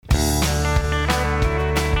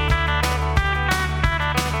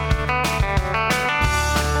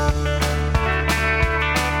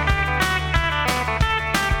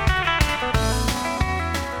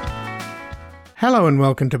Hello and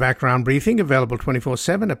welcome to Background Briefing, available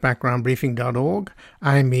 24/7 at backgroundbriefing.org.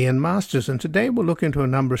 I'm Ian Masters, and today we'll look into a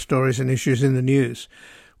number of stories and issues in the news.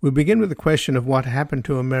 We'll begin with the question of what happened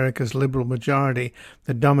to America's liberal majority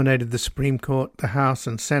that dominated the Supreme Court, the House,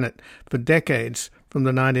 and Senate for decades from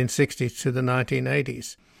the 1960s to the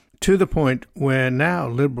 1980s, to the point where now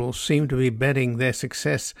liberals seem to be betting their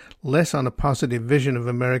success less on a positive vision of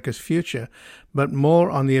America's future, but more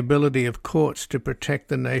on the ability of courts to protect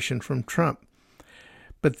the nation from Trump.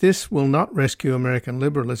 But this will not rescue American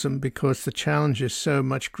liberalism because the challenge is so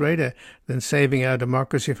much greater than saving our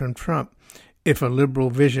democracy from Trump if a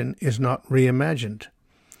liberal vision is not reimagined.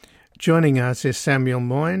 Joining us is Samuel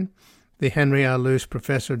Moyn, the Henry R. Luce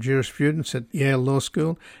Professor of Jurisprudence at Yale Law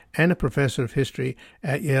School and a Professor of History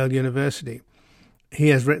at Yale University. He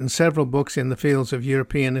has written several books in the fields of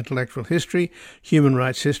European intellectual history, human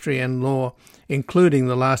rights history, and law, including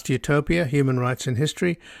The Last Utopia, Human Rights in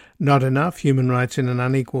History, Not Enough, Human Rights in an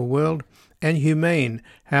Unequal World, and Humane,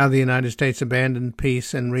 How the United States Abandoned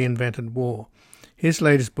Peace and Reinvented War. His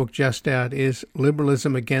latest book just out is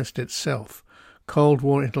Liberalism Against Itself, Cold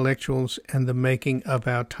War Intellectuals and the Making of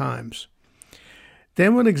Our Times.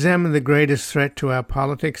 Then we'll examine the greatest threat to our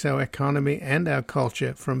politics, our economy, and our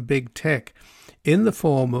culture from big tech, in the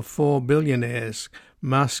form of four billionaires,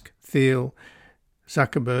 Musk, Thiel,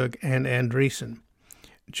 Zuckerberg, and Andreessen.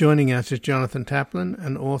 Joining us is Jonathan Taplin,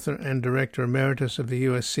 an author and director emeritus of the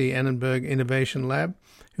USC Annenberg Innovation Lab,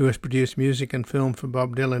 who has produced music and film for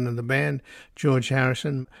Bob Dylan and the band, George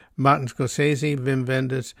Harrison, Martin Scorsese, Wim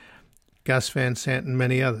Wenders, Gus Van Sant, and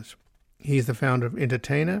many others. He's the founder of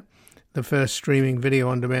Entertainer, the first streaming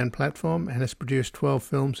video-on-demand platform, and has produced 12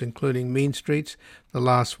 films, including Mean Streets, The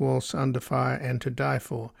Last Waltz, Under Fire, and To Die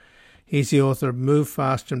For. He's the author of Move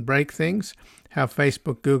Fast and Break Things, How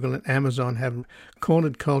Facebook, Google, and Amazon Have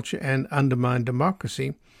Cornered Culture and Undermined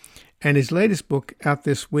Democracy. And his latest book out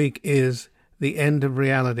this week is The End of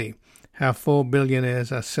Reality, How Four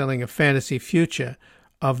Billionaires Are Selling a Fantasy Future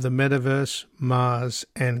of the Metaverse, Mars,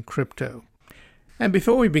 and Crypto. And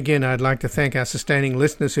before we begin, I'd like to thank our sustaining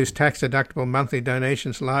listeners whose tax-deductible monthly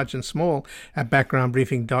donations, large and small, at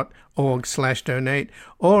backgroundbriefing.org/donate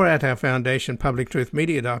or at our foundation,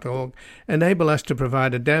 publictruthmedia.org, enable us to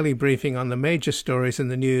provide a daily briefing on the major stories in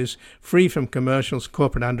the news, free from commercials,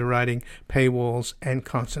 corporate underwriting, paywalls, and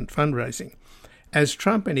constant fundraising. As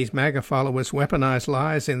Trump and his MAGA followers weaponize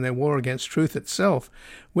lies in their war against truth itself,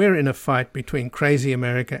 we're in a fight between crazy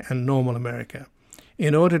America and normal America.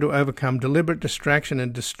 In order to overcome deliberate distraction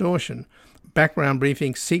and distortion, Background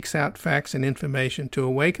Briefing seeks out facts and information to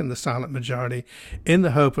awaken the silent majority in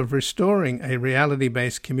the hope of restoring a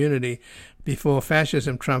reality-based community before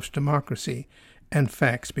fascism trumps democracy and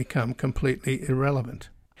facts become completely irrelevant.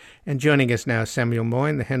 And joining us now is Samuel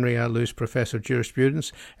Moyn, the Henry R. Luce Professor of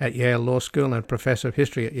Jurisprudence at Yale Law School and Professor of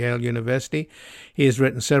History at Yale University. He has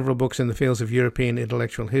written several books in the fields of European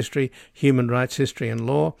intellectual history, human rights history, and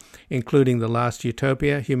law, including The Last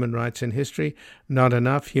Utopia, Human Rights in History, Not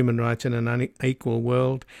Enough, Human Rights in an Unequal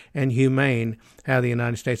World, and Humane, How the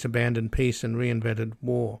United States Abandoned Peace and Reinvented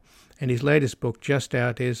War. And his latest book just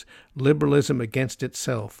out is Liberalism Against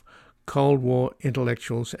Itself, Cold War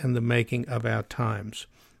Intellectuals and the Making of Our Times.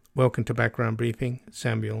 Welcome to Background Briefing,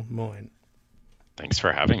 Samuel Moyn. Thanks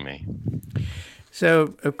for having me.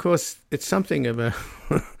 So, of course, it's something of a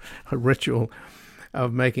ritual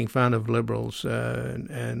of making fun of liberals.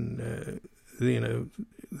 There's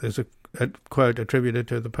a quote attributed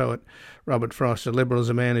to the poet Robert Frost: "A liberal is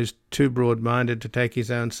a man who's too broad-minded to take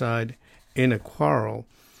his own side in a quarrel."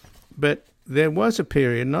 But there was a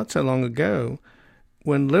period not so long ago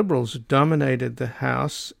when liberals dominated the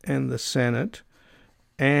House and the Senate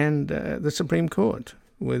and the Supreme Court,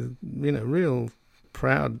 with real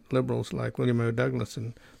proud liberals like William O. Douglas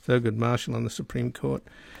and Thurgood Marshall on the Supreme Court,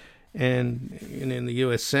 and in the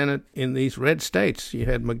U.S. Senate in these red states. You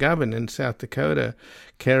had McGovern in South Dakota,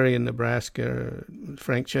 Kerry in Nebraska,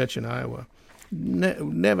 Frank Church in Iowa.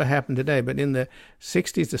 Never happened today, but in the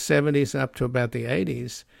 60s, the 70s, up to about the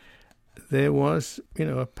 80s, there was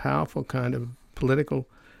a powerful kind of political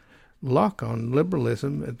lock on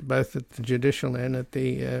liberalism, both at the judicial and at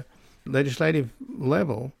the legislative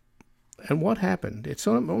level. And what happened? It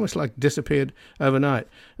sort of almost like disappeared overnight.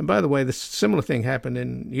 And by the way, the similar thing happened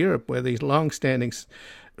in Europe, where these long-standing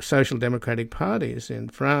social democratic parties in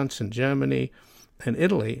France and Germany and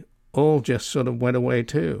Italy all just sort of went away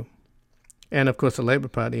too. And of course, the Labour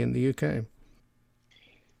Party in the UK.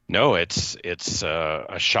 No, it's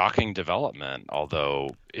a shocking development,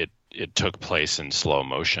 although it took place in slow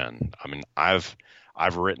motion. I mean, I've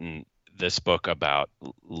written this book about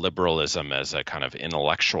liberalism as a kind of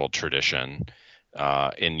intellectual tradition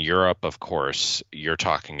In Europe, of course, you're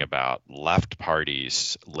talking about left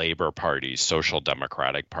parties, labor parties, social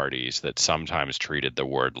democratic parties that sometimes treated the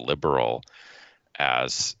word liberal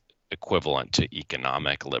as equivalent to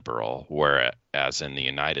economic liberal, whereas in the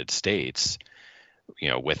United States,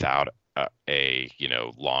 without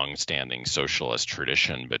long-standing socialist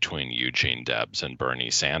tradition between Eugene Debs and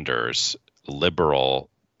Bernie Sanders, liberal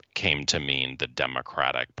came to mean the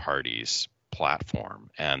Democratic Party's platform.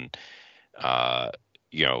 And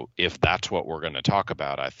if that's what we're going to talk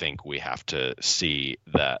about, I think we have to see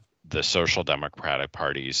that the social democratic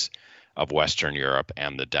parties of Western Europe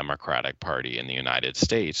and the Democratic Party in the United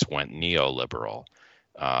States went neoliberal.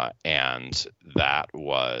 And that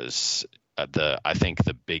was I think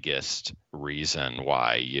the biggest reason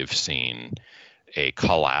why you've seen a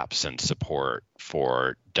collapse in support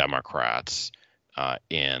for Democrats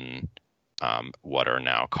in what are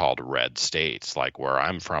now called red states, like where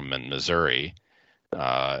I'm from in Missouri.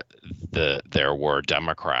 There were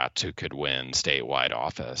Democrats who could win statewide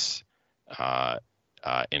office,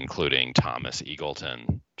 including Thomas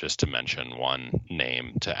Eagleton, just to mention one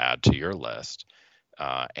name to add to your list.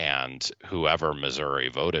 And whoever Missouri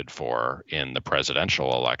voted for in the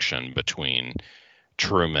presidential election between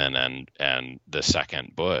Truman and the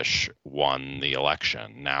second Bush won the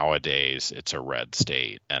election. Nowadays, it's a red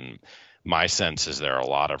state. And my sense is there are a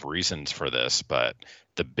lot of reasons for this, but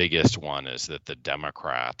the biggest one is that the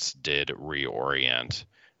Democrats did reorient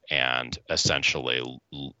and essentially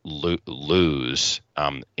lose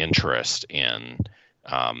interest in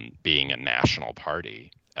being a national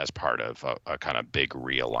party as part of a kind of big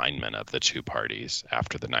realignment of the two parties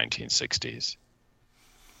after the 1960s.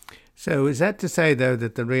 So is that to say, though,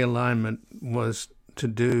 that the realignment was to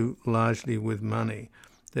do largely with money,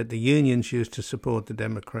 that the unions used to support the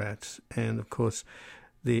Democrats, and of course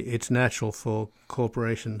it's natural for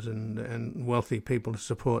corporations and wealthy people to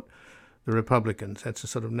support the Republicans. That's a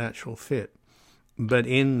sort of natural fit. But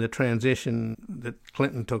in the transition that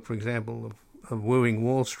Clinton took, for example, of wooing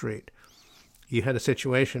Wall Street, you had a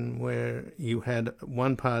situation where you had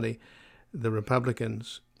one party, the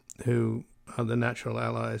Republicans, who are the natural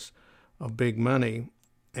allies of big money,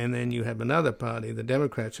 and then you have another party, the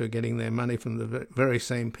Democrats, who are getting their money from the very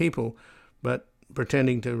same people, but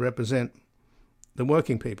pretending to represent the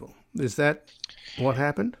working people. Is that what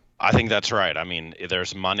happened? I think that's right. I mean,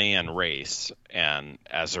 there's money and race, and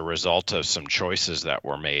as a result of some choices that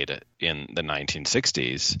were made in the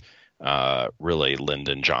 1960s, really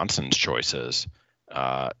Lyndon Johnson's choices,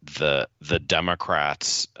 the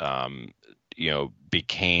Democrats,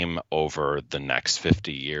 became over the next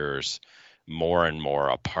 50 years more and more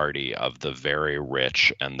a party of the very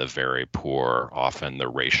rich and the very poor, often the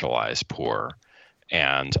racialized poor.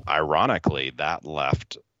 And ironically, that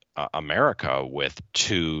left America with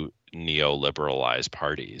two neoliberalized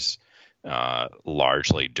parties,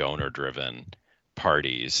 largely donor-driven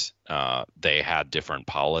parties. They had different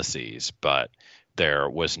policies, but there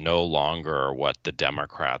was no longer what the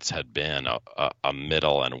Democrats had been, a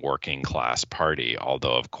middle and working class party,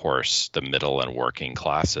 although, of course, the middle and working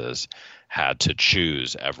classes had to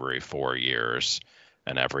choose every 4 years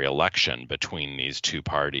and every election between these two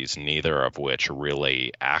parties, neither of which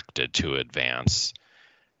really acted to advance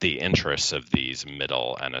the interests of these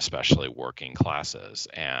middle and especially working classes.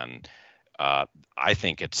 And I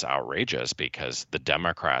think it's outrageous because the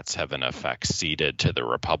Democrats have in effect ceded to the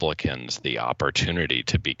Republicans the opportunity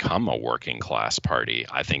to become a working class party.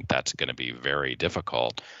 I think that's going to be very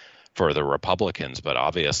difficult for the Republicans, but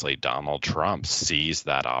obviously Donald Trump seized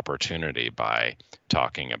that opportunity by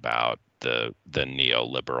talking about the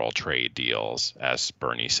neoliberal trade deals, as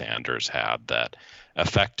Bernie Sanders had, that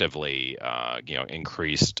effectively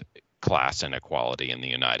increased class inequality in the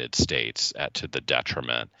United States to the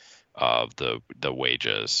detriment of the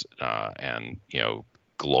wages and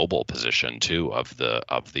global position too of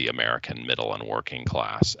the American middle and working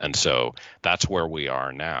class. And so that's where we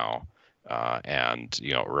are now, and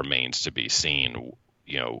it remains to be seen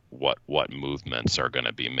what movements are going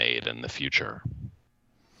to be made in the future.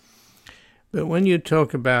 But when you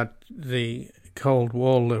talk about the Cold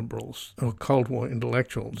War liberals or Cold War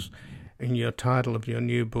intellectuals, in your title of your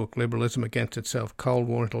new book, Liberalism Against Itself, Cold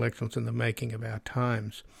War Intellectuals in the Making of Our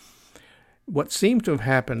Times, what seemed to have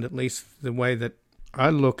happened, at least the way that I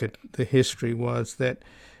look at the history, was that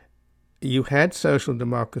you had social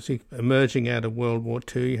democracy emerging out of World War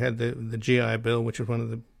II. You had the GI Bill, which was one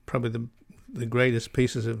of probably the greatest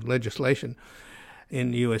pieces of legislation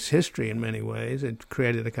in U.S. history in many ways. It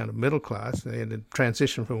created a kind of middle class. They had to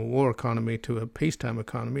transition from a war economy to a peacetime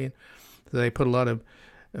economy. And they put a lot of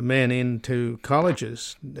men into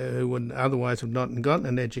colleges who would otherwise have not gotten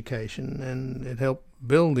an education, and it helped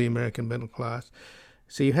build the American middle class.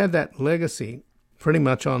 So you had that legacy pretty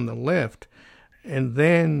much on the left, and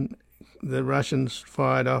then the Russians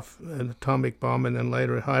fired off an atomic bomb and then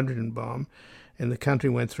later a hydrogen bomb, and the country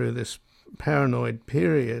went through this paranoid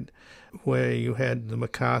period where you had the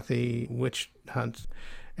McCarthy witch hunts,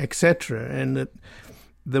 etc. And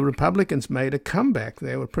the Republicans made a comeback.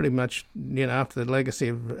 They were pretty much, after the legacy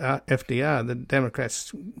of FDR, the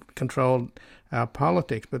Democrats controlled our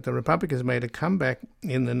politics, but the Republicans made a comeback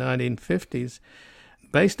in the 1950s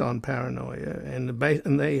based on paranoia, and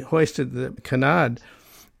they hoisted the canard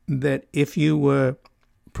that if you were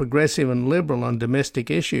progressive and liberal on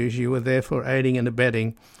domestic issues, you were therefore aiding and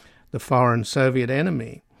abetting the foreign Soviet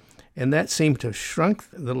enemy. And that seemed to have shrunk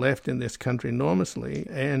the left in this country enormously,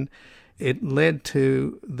 and it led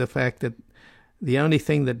to the fact that the only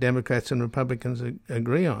thing that Democrats and Republicans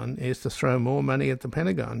agree on is to throw more money at the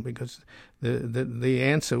Pentagon, because the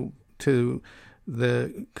answer to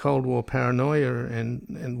the Cold War paranoia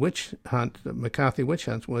and witch hunt, the McCarthy witch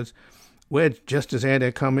hunts, was, we're just as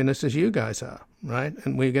anti-communist as you guys are, right?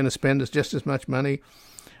 And we're going to spend just as much money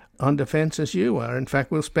on defense as you are. In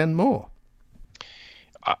fact, we'll spend more.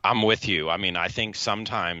 I'm with you. I mean, I think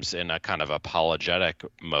sometimes in a kind of apologetic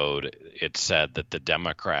mode, it's said that the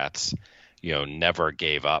Democrats, never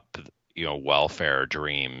gave up, welfare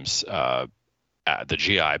dreams. The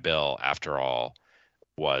GI Bill, after all,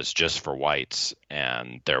 was just for whites,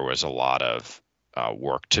 and there was a lot of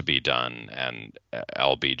work to be done. And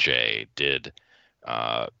LBJ did,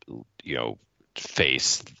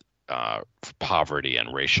 face poverty and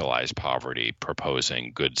racialized poverty,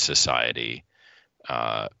 proposing good society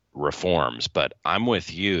reforms. But I'm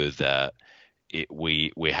with you that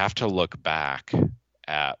we have to look back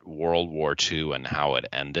at World War II and how it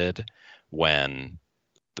ended, when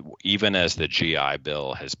even as the GI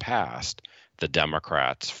Bill has passed, the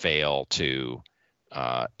Democrats fail to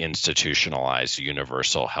institutionalize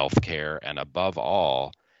universal health care, and above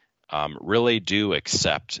all, really do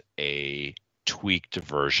accept a tweaked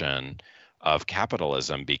version of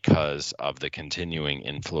capitalism because of the continuing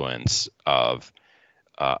influence of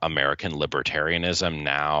American libertarianism,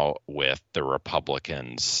 now with the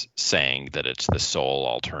Republicans saying that it's the sole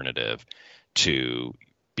alternative to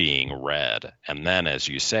being red. And then, as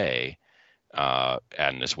you say,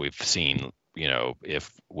 and as we've seen,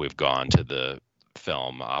 if we've gone to the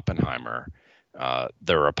film Oppenheimer,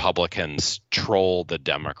 the Republicans troll the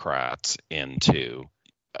Democrats into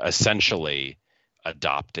essentially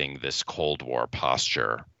adopting this Cold War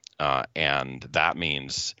posture. And that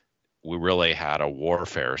means we really had a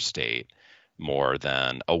warfare state more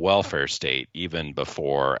than a welfare state, even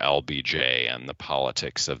before LBJ and the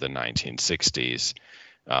politics of the 1960s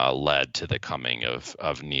led to the coming of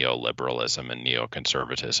neoliberalism and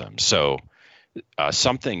neoconservatism. So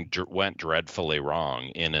something went dreadfully wrong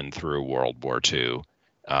in and through World War II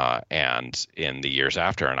and in the years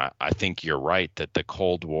after. And I think you're right that the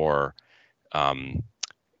Cold War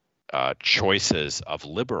choices of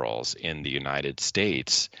liberals in the United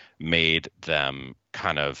States made them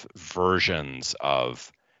kind of versions of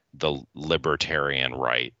the libertarian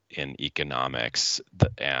right in economics,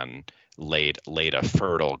 and laid a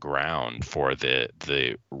fertile ground for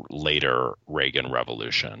the later Reagan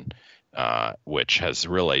Revolution, which has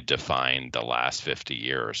really defined the last 50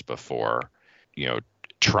 years before,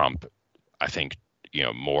 Trump, I think,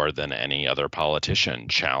 more than any other politician,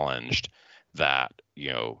 challenged that,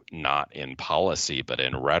 not in policy, but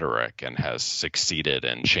in rhetoric, and has succeeded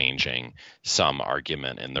in changing some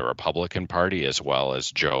argument in the Republican Party, as well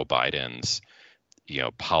as Joe Biden's,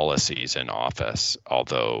 policies in office,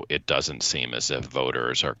 although it doesn't seem as if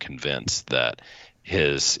voters are convinced that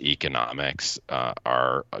his economics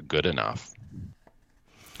are good enough.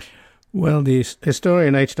 Well, the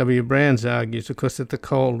historian H.W. Brands argues, of course, that the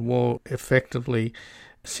Cold War effectively,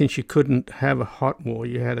 since you couldn't have a hot war,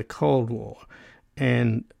 you had a Cold War.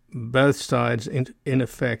 And both sides, in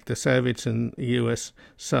effect, the Soviets and the US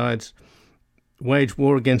sides, waged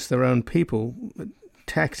war against their own people,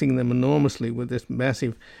 taxing them enormously with this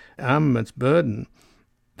massive armaments burden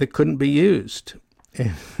that couldn't be used.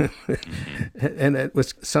 And it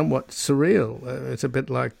was somewhat surreal. It's a bit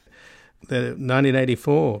like the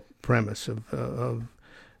 1984 premise of the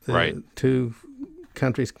right. two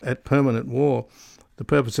countries at permanent war, the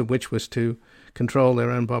purpose of which was to control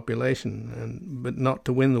their own population, but not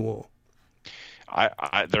to win the war.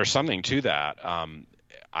 There's something to that.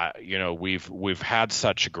 We've had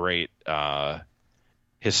such great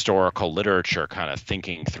historical literature kind of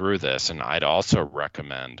thinking through this. And I'd also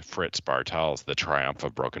recommend Fritz Bartel's The Triumph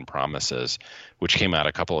of Broken Promises, which came out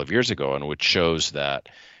a couple of years ago, and which shows that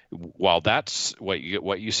while that's what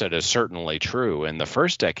you said is certainly true, in the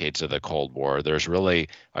first decades of the Cold War, there's really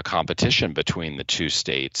a competition between the two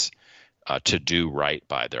states to do right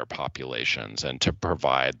by their populations and to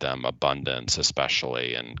provide them abundance,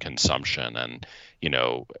 especially in consumption. And,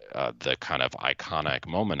 the kind of iconic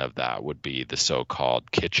moment of that would be the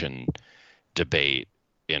so-called kitchen debate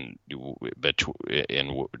in which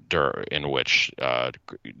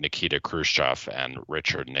Nikita Khrushchev and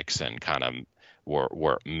Richard Nixon kind of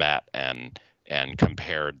were met and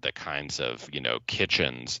compared the kinds of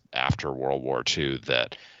kitchens after World War II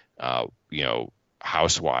that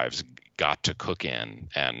housewives got to cook in,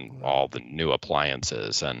 and all the new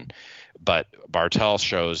appliances. But Bartel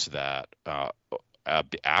shows that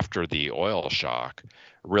after the oil shock,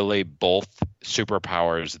 really both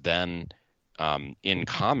superpowers then in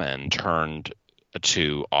common turned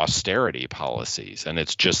to austerity policies. And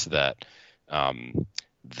it's just that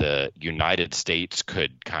the United States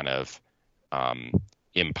could kind of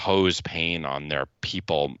impose pain on their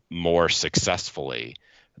people more successfully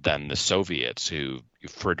than the Soviets, who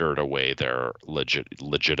frittered away their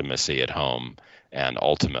legitimacy at home and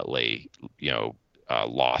ultimately,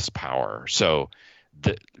 lost power. So,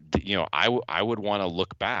 I would want to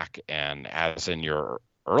look back and, as in your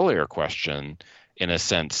earlier question, in a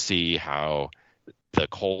sense, see how the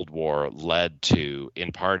Cold War led to,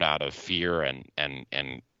 in part out of fear and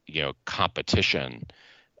competition,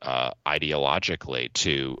 ideologically,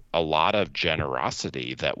 to a lot of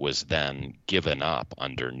generosity that was then given up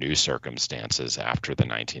under new circumstances after the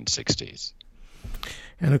 1960s.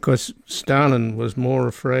 And of course, Stalin was more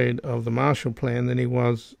afraid of the Marshall Plan than he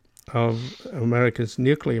was of America's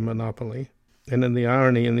nuclear monopoly. And then the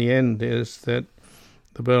irony in the end is that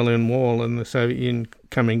the Berlin Wall and the Soviet Union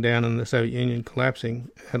coming down and the Soviet Union collapsing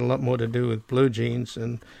had a lot more to do with blue jeans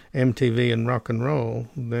and MTV and rock and roll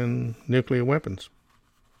than nuclear weapons.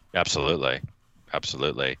 Absolutely.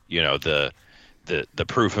 The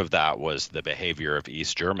proof of that was the behavior of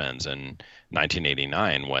East Germans in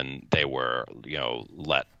 1989, when they were,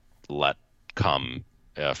 let come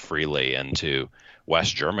freely into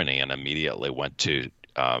West Germany and immediately went to,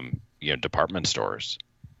 department stores.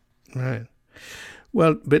 Right.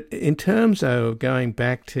 Well, but in terms of going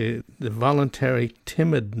back to the voluntary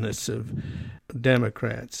timidness of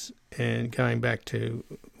Democrats and going back to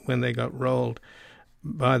when they got rolled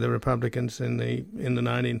by the Republicans in the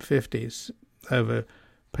 1950s over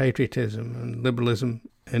patriotism and liberalism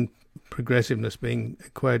and progressiveness being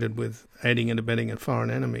equated with aiding and abetting a foreign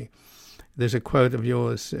enemy. There's a quote of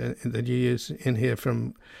yours that you use in here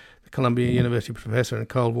from the Columbia University professor and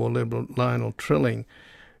Cold War liberal Lionel Trilling.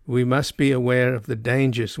 We must be aware of the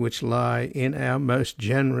dangers which lie in our most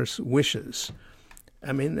generous wishes.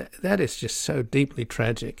 I mean, that is just so deeply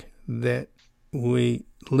tragic that we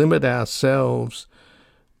limit ourselves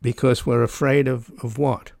because we're afraid of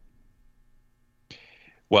what?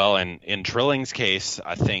 Well, in Trilling's case,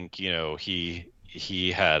 I think,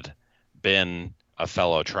 he had been a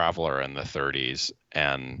fellow traveler in the 30s,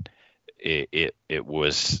 and it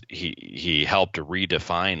was he helped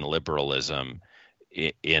redefine liberalism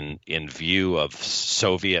in view of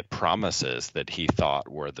Soviet promises that he thought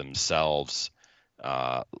were themselves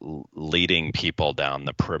leading people down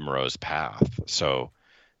the primrose path. So,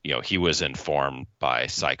 he was informed by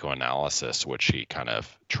psychoanalysis, which he kind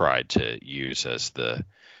of tried to use as the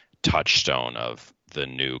touchstone of the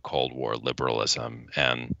new Cold War liberalism.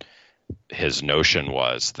 And his notion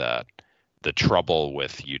was that the trouble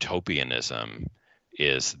with utopianism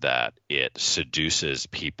is that it seduces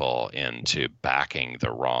people into backing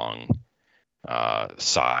the wrong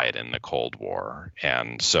side in the Cold War.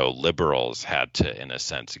 And so liberals had to, in a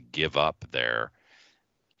sense, give up their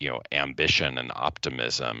ambition and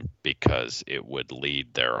optimism, because it would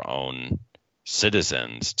lead their own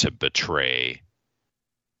citizens to betray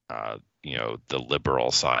the liberal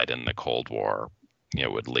side in the Cold War.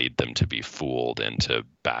 It would lead them to be fooled into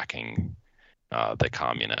backing the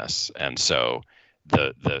communists. And so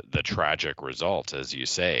the tragic result, as you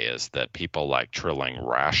say, is that people like Trilling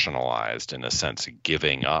rationalized, in a sense,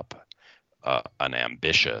 giving up an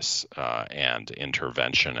ambitious and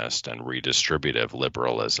interventionist and redistributive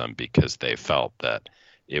liberalism, because they felt that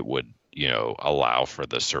it would, allow for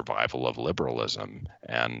the survival of liberalism.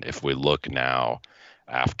 And if we look now,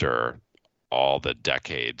 after all the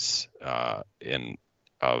decades of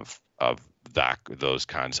those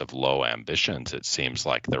kinds of low ambitions, it seems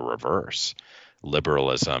like the reverse.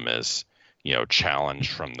 Liberalism is,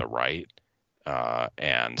 challenged from the right,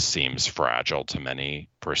 and seems fragile to many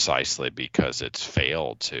precisely because it's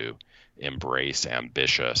failed to embrace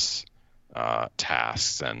ambitious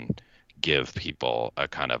tasks and give people a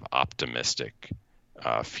kind of optimistic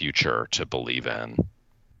future to believe in.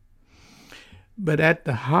 But at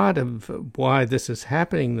the heart of why this is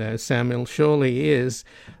happening, though, Samuel, surely is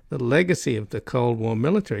the legacy of the Cold War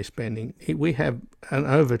military spending. We have an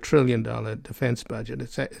over $1 trillion defense budget.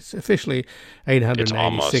 It's officially 886 It's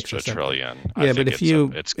almost or a something. trillion. Yeah, I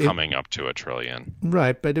think but it's coming up to $1 trillion.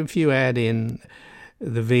 Right, but if you add in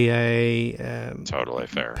the VA, Totally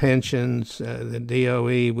fair. pensions, the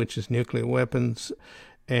DOE, which is nuclear weapons,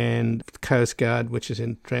 and Coast Guard, which is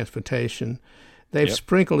in transportation, they've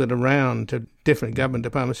sprinkled it around to different government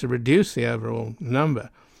departments to reduce the overall number.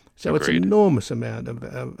 So Agreed. It's an enormous amount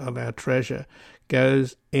of our treasure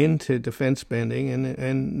goes into defense spending,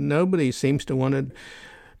 and nobody seems to want to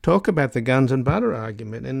talk about the guns and butter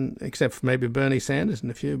argument, and except for maybe Bernie Sanders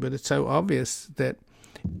and a few. But it's so obvious that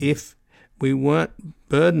if we weren't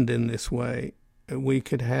burdened in this way, we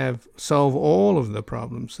could solve all of the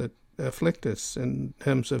problems that afflict us in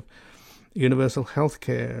terms of universal health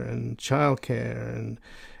care and child care and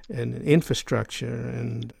infrastructure,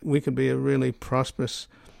 and we could be a really prosperous,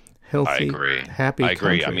 healthy, happy country. I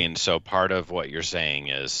agree. I mean, so part of what you're saying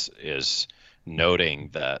is noting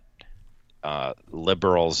that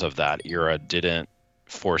liberals of that era didn't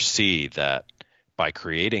foresee that by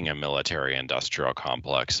creating a military-industrial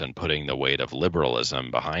complex and putting the weight of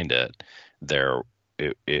liberalism behind it,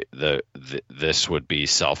 this would be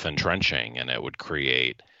self-entrenching, and it would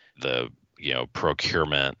create the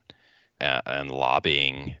procurement and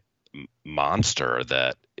lobbying monster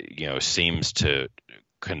that seems to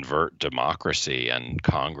convert democracy and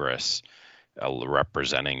Congress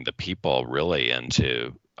representing the people really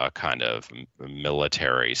into a kind of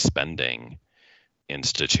military spending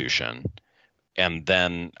institution. And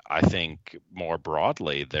then I think more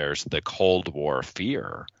broadly, there's the Cold War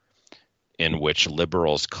fear in which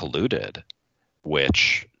liberals colluded,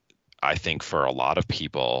 which I think for a lot of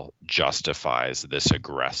people justifies this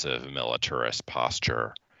aggressive militarist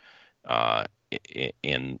posture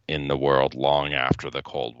in the world long after the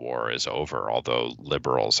Cold War is over. Although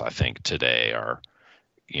liberals, I think today are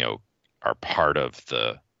part of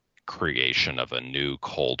the creation of a new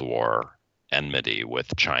Cold War enmity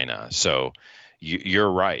with China. So you're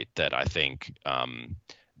right that I think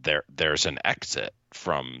there's an exit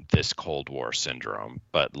from this Cold War syndrome,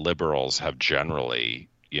 but liberals have generally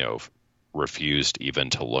refused even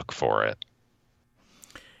to look for it.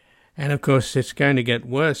 And of course, it's going to get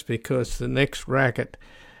worse because the next racket,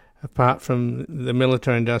 apart from the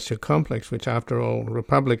military-industrial complex, which after all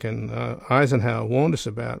Republican Eisenhower warned us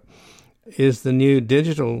about, is the new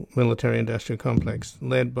digital military-industrial complex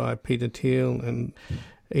led by Peter Thiel and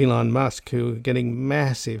Elon Musk, who are getting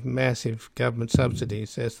massive, massive government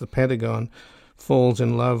subsidies as the Pentagon falls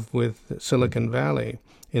in love with Silicon Valley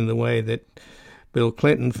in the way that Bill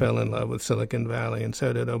Clinton fell in love with Silicon Valley, and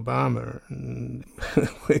so did Obama. And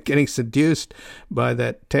we're getting seduced by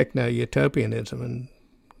that techno-utopianism, and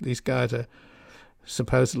these guys are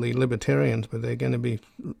supposedly libertarians, but they're going to be,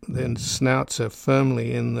 their snouts are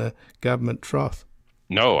firmly in the government trough.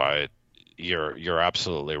 No, you're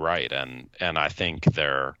absolutely right, and I think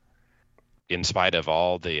they're, in spite of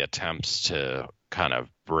all the attempts to kind of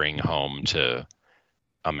bring home to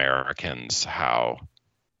Americans how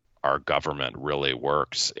our government really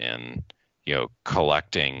works in,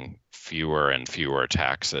 collecting fewer and fewer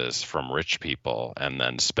taxes from rich people and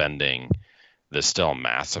then spending the still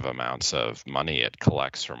massive amounts of money it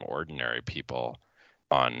collects from ordinary people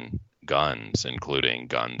on guns, including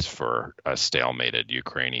guns for a stalemated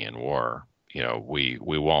Ukrainian war. We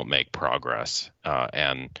won't make progress.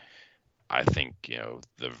 And I think,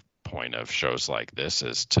 the point of shows like this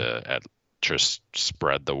is to just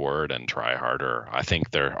spread the word and try harder. I think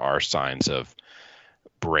there are signs of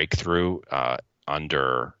breakthrough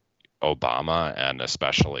under Obama and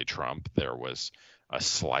especially Trump. There was a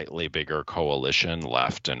slightly bigger coalition,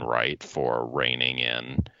 left and right, for reining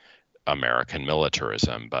in American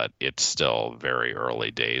militarism, but it's still very early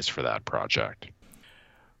days for that project.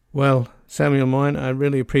 Well, Samuel Moyn, I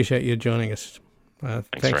really appreciate you joining us.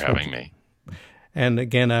 Thanks for having me. And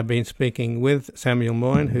again, I've been speaking with Samuel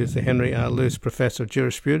Moyn, who's the Henry R. Luce Professor of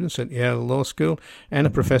Jurisprudence at Yale Law School and a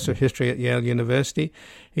Professor of History at Yale University.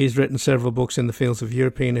 He's written several books in the fields of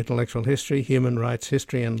European intellectual history, human rights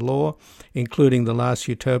history and law, including The Last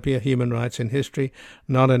Utopia, Human Rights in History,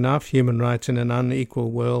 Not Enough, Human Rights in an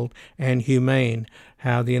Unequal World, and Humane,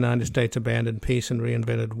 How the United States Abandoned Peace and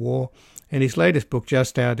Reinvented War. And his latest book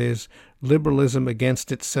just out is Liberalism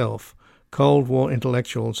Against Itself, Cold War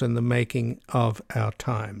intellectuals in the making of our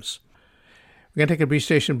times. We're going to take a brief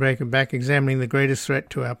station break and back examining the greatest threat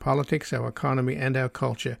to our politics, our economy, and our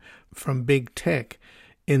culture from big tech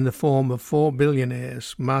in the form of four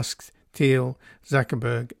billionaires, Musk, Thiel,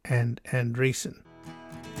 Zuckerberg, and Andreessen.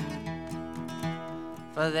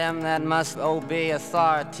 For them that must obey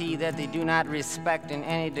authority that they do not respect in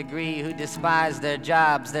any degree, who despise their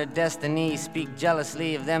jobs, their destiny, speak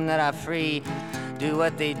jealously of them that are free, do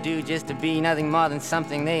what they do just to be nothing more than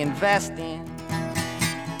something they invest in.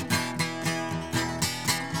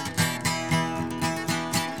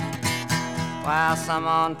 While some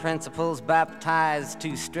on principles baptized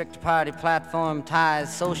to strict party platform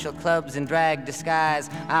ties, social clubs in drag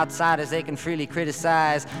disguise, outsiders they can freely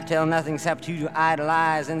criticize, tell nothing except who to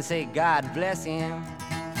idolize and say God bless him.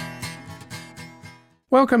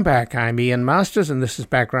 Welcome back. I'm Ian Masters, and this is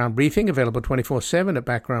Background Briefing, available 24/7 at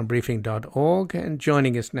backgroundbriefing.org. And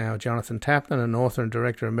joining us now, Jonathan Taplin, an author and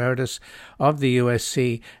director emeritus of the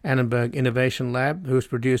USC Annenberg Innovation Lab, who has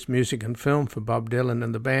produced music and film for Bob Dylan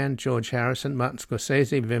and the band, George Harrison, Martin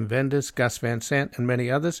Scorsese, Wim Wenders, Gus Van Sant, and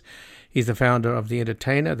many others. He's the founder of The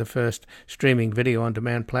Entertainer, the first streaming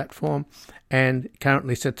video-on-demand platform, and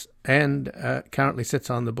currently sits on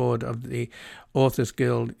the board of the Authors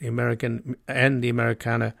Guild American and the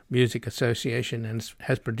Americana Music Association, and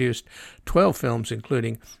has produced 12 films,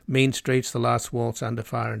 including Mean Streets, The Last Waltz, Under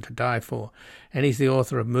Fire, and To Die For. And he's the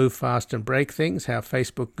author of Move Fast and Break Things, How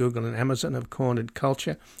Facebook, Google, and Amazon Have Cornered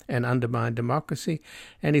Culture and Undermined Democracy.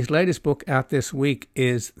 And his latest book out this week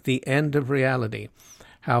is The End of Reality,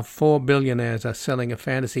 How Four Billionaires Are Selling a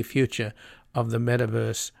Fantasy Future of the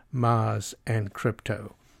Metaverse, Mars, and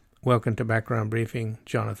Crypto. Welcome to Background Briefing,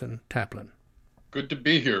 Jonathan Taplin. Good to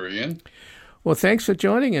be here, Ian. Well, thanks for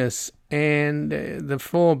joining us. And the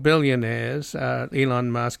four billionaires are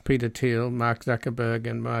Elon Musk, Peter Thiel, Mark Zuckerberg,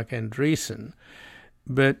 and Mark Andreessen.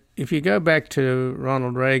 But if you go back to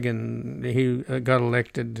Ronald Reagan, he got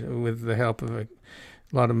elected with the help of a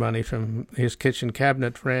lot of money from his kitchen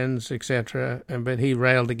cabinet friends, etc. But he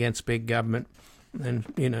railed against big government and,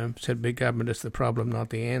 said big government is the problem, not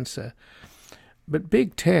the answer. But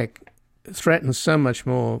big tech threatens so much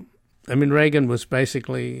more. I mean, Reagan was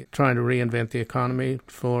basically trying to reinvent the economy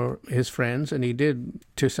for his friends, and he did,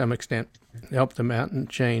 to some extent, help them out and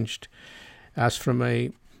changed us from a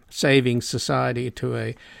savings society to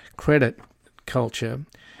a credit culture.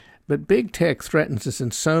 But big tech threatens us in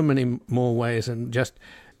so many more ways than just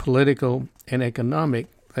political and economic.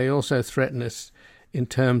 They also threaten us in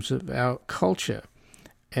terms of our culture,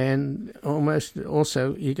 and almost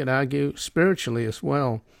also, you could argue, spiritually as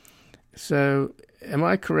well. So am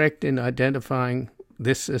I correct in identifying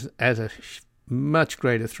this as a much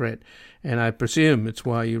greater threat? And I presume it's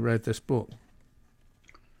why you wrote this book.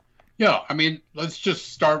 Yeah, I mean, let's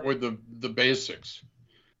just start with the basics.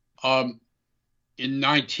 In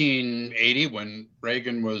 1980, when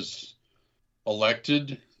Reagan was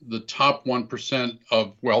elected, the top 1%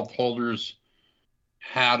 of wealth holders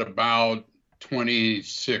had about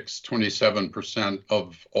 27%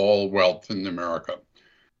 of all wealth in America.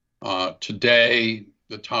 Today,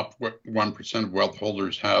 the top 1% of wealth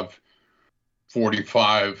holders have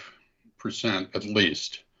 45% at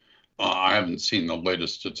least. I haven't seen the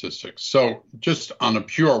latest statistics. So just on a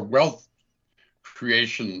pure wealth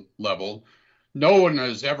creation level, no one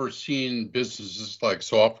has ever seen businesses like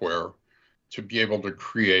software to be able to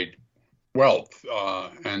create wealth.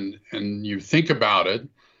 And you think about it,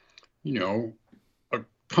 a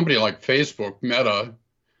company like Facebook, Meta,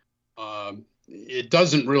 it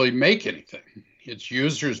doesn't really make anything. Its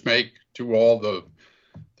users do all the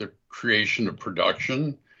creation of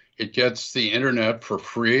production. It gets the internet for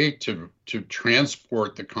free to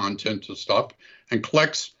transport the content to stuff, and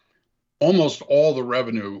collects almost all the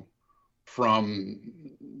revenue from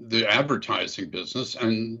the advertising business,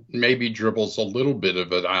 and maybe dribbles a little bit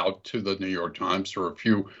of it out to the New York Times or a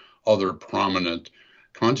few other prominent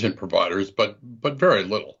content providers, but very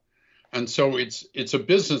little. And so it's a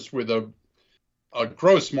business with a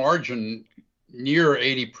gross margin near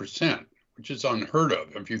 80%, which is unheard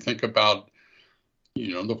of. If you think about,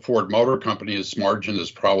 the Ford Motor Company's margin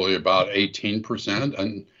is probably about 18%,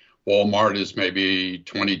 and Walmart is maybe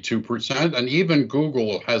 22%, and even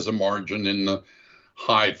Google has a margin in the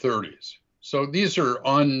high 30s. So these are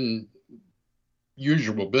unusual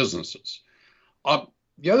businesses.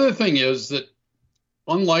 The other thing is that,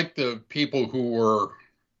 unlike the people who were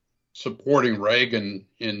supporting Reagan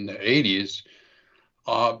in the 80s,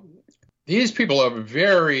 these people have a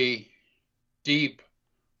very deep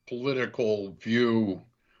political view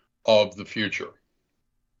of the future.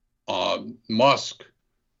 Musk,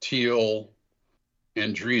 Thiel,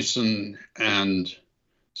 Andreessen and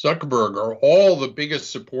Zuckerberg are all the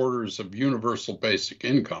biggest supporters of universal basic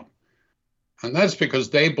income. And that's because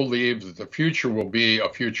they believe that the future will be a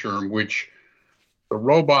future in which the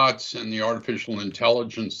robots and the artificial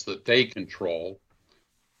intelligence that they control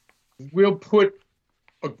will put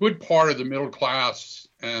a good part of the middle class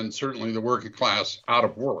and certainly the working class out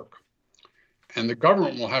of work. And the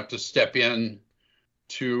government will have to step in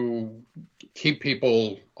to keep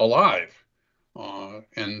people alive.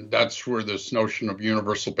 And that's where this notion of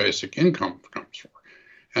universal basic income comes from.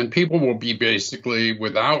 And people will be basically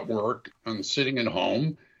without work and sitting at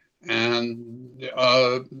home. And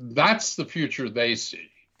that's the future they see.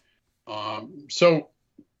 So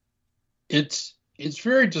it's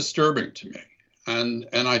very disturbing to me. And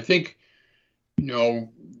I think,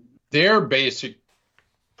 their basic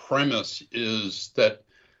premise is that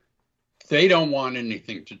they don't want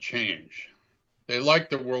anything to change. They like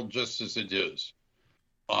the world just as it is.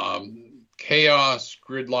 Chaos,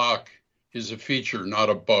 gridlock is a feature, not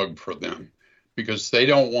a bug for them, because they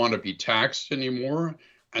don't want to be taxed anymore,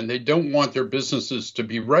 and they don't want their businesses to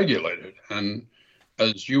be regulated. And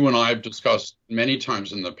as you and I have discussed many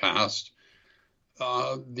times in the past,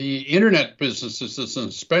 the internet businesses, and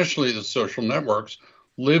especially the social networks,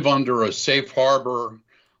 live under a safe harbor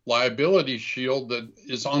liability shield that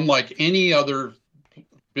is unlike any other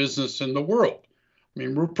business in the world. I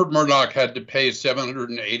mean, Rupert Murdoch had to pay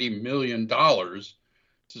 $780 million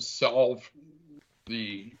to solve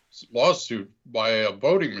the lawsuit by a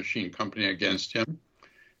voting machine company against him.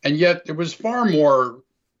 And yet there was far more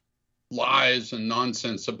lies and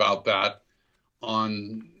nonsense about that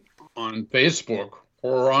on Facebook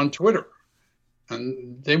or on Twitter.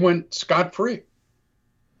 And they went scot-free.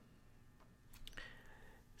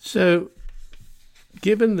 So,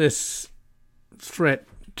 given this threat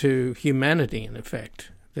to humanity, in effect,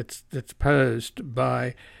 that's posed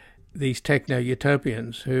by these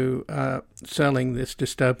techno-utopians who are selling this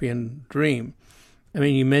dystopian dream. I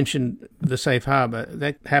mean, you mentioned the safe harbor.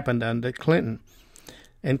 That happened under Clinton.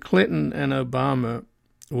 And Clinton and Obama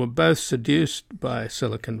were both seduced by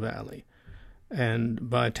Silicon Valley and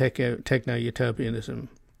by techno-utopianism.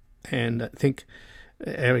 And I think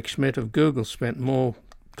Eric Schmidt of Google spent more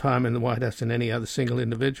time in the White House than any other single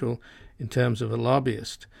individual in terms of a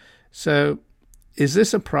lobbyist. So is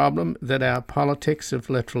this a problem that our politics have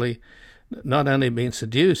literally not only been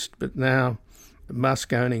seduced, but now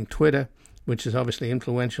Musk owning Twitter, which is obviously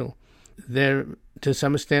influential, they're to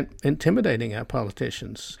some extent intimidating our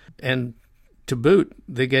politicians. And to boot,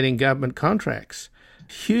 they're getting government contracts,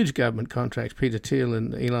 huge government contracts. Peter Thiel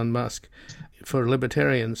and Elon Musk, for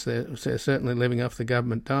libertarians, they're certainly living off the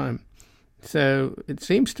government dime. So it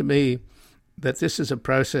seems to me that this is a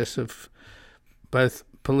process of both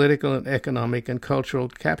political and economic and cultural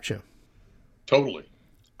capture. Totally.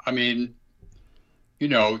 I mean,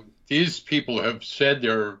 these people have said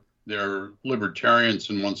they're libertarians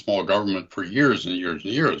and want small government for years and years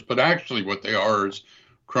and years, but actually what they are is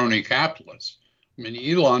crony capitalists. I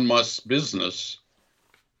mean, Elon Musk's business,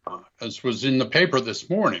 as was in the paper this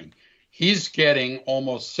morning, he's getting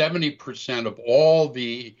almost 70% of all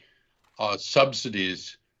the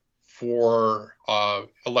subsidies for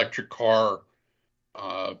electric car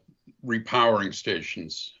repowering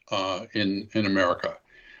stations in America.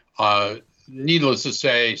 Needless to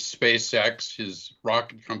say, SpaceX, his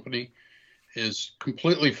rocket company, is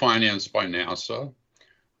completely financed by NASA.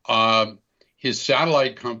 His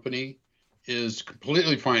satellite company is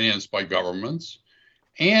completely financed by governments.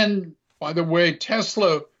 And by the way,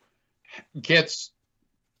 Tesla gets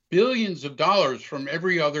billions of dollars from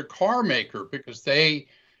every other car maker because they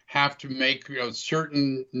have to make a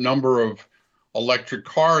certain number of electric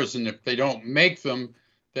cars. And if they don't make them,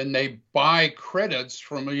 then they buy credits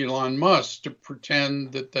from Elon Musk to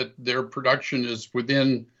pretend that their production is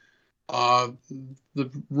within the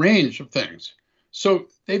range of things. So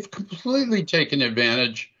they've completely taken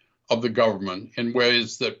advantage of the government in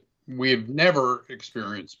ways that we have never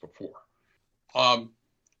experienced before.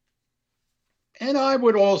 And I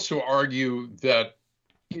would also argue that,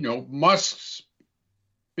 Musk's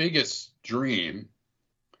biggest dream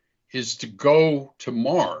is to go to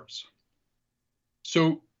Mars.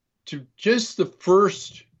 So to just the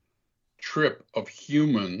first trip of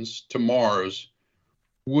humans to Mars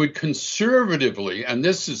would conservatively, and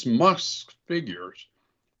this is Musk's figures,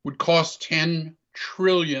 would cost $10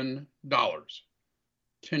 trillion.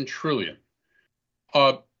 $10 trillion.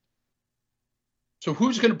 So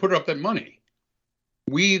who's going to put up that money?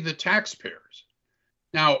 We, the taxpayers.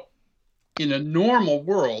 Now, in a normal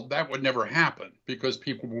world, that would never happen because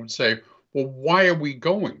people would say, well, why are we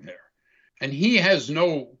going there? And he has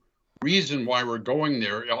no reason why we're going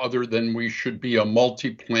there other than we should be a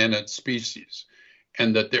multi-planet species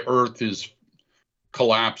and that the Earth is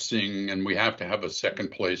collapsing and we have to have a second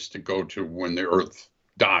place to go to when the Earth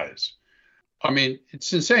dies. I mean,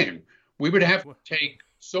 it's insane. We would have to take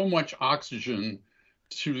so much oxygen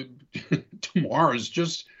to Mars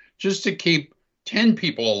just to keep 10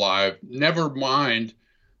 people alive, never mind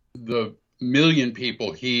the million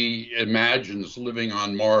people he imagines living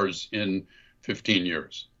on Mars in 15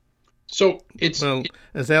 years. So it's... Well,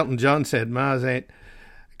 as Elton John said, Mars ain't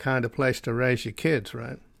the kind of place to raise your kids,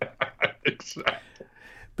 right? Exactly.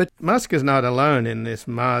 But Musk is not alone in this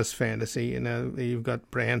Mars fantasy. You know, you've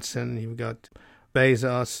got Branson, you've got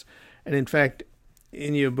Bezos, and in fact,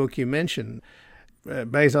 in your book you mentioned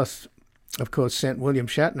Bezos, of course, sent William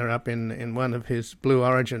Shatner up in one of his Blue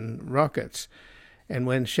Origin rockets. And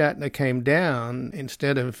when Shatner came down,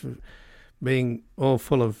 instead of being all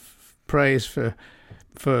full of praise for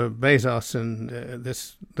Bezos and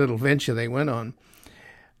this little venture they went on,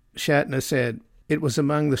 Shatner said, "It was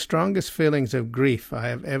among the strongest feelings of grief I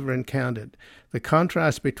have ever encountered. The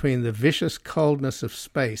contrast between the vicious coldness of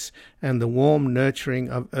space and the warm nurturing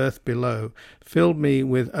of Earth below filled me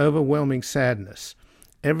with overwhelming sadness.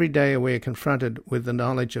 Every day we are confronted with the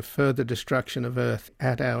knowledge of further destruction of Earth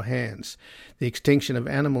at our hands, the extinction of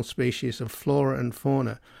animal species, of flora and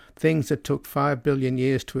fauna, things that took 5 billion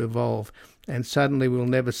years to evolve, and suddenly we'll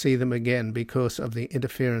never see them again because of the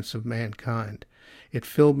interference of mankind. It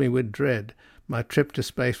filled me with dread. My trip to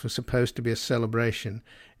space was supposed to be a celebration.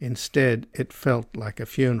 Instead, it felt like a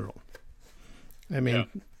funeral." I mean,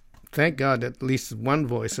 Thank God at least one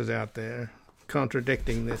voice is out there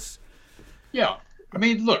contradicting this. Yeah. I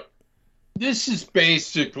mean, look, this is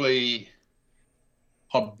basically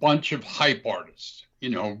a bunch of hype artists.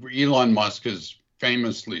 You know, Elon Musk has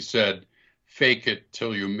famously said, "Fake it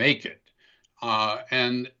till you make it."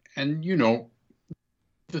 And you know,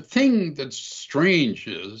 the thing that's strange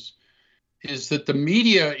is that the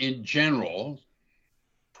media in general,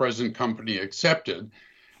 present company accepted,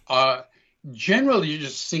 generally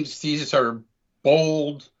just thinks these are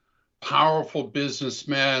bold, powerful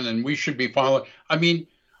businessmen and we should be following. I mean,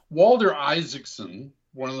 Walter Isaacson,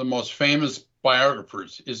 one of the most famous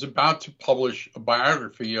biographers, is about to publish a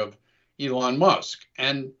biography of Elon Musk.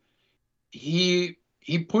 And he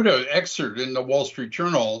put an excerpt in the Wall Street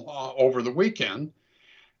Journal over the weekend,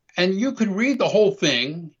 and you could read the whole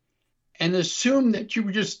thing and assume that you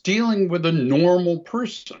were just dealing with a normal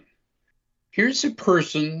person. Here's a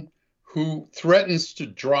person who threatens to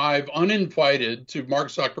drive uninvited to Mark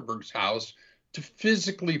Zuckerberg's house to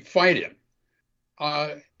physically fight him.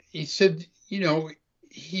 He said, you know,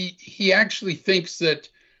 he actually thinks that,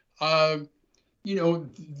 you know,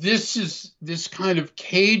 this kind of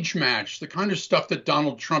cage match, the kind of stuff that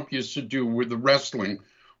Donald Trump used to do with the wrestling,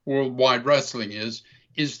 worldwide wrestling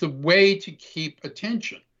is the way to keep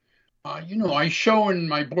attention. You know, I show in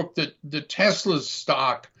my book that the Tesla's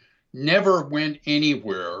stock never went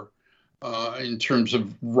anywhere in terms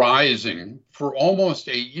of rising for almost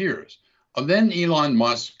 8 years. And then Elon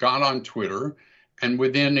Musk got on Twitter, and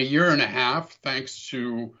within a year and a half, thanks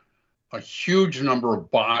to a huge number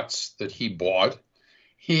of bots that he bought,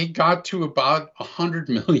 he got to about 100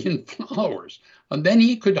 million followers. And then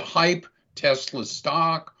he could hype Tesla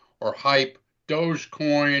stock or hype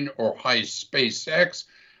Dogecoin or hype SpaceX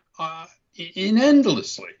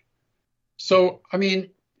endlessly. So, I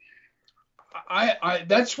mean, I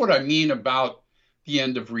that's what I mean about the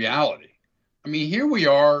end of reality. I mean, here we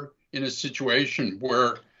are in a situation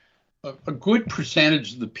where a good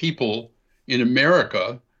percentage of the people in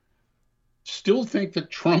America still think that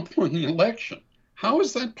Trump won the election. How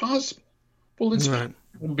is that possible? Well, it's right.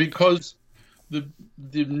 Because the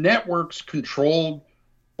networks controlled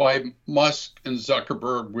by Musk and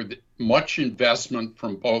Zuckerberg, with much investment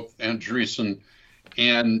from both Andreessen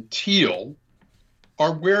and Thiel,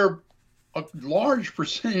 are where a large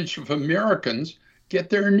percentage of Americans get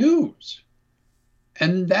their news.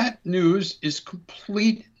 And that news is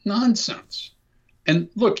complete nonsense. And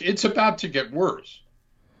look, it's about to get worse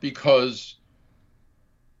because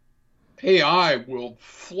AI will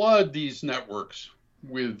flood these networks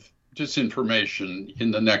with disinformation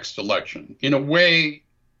in the next election in a way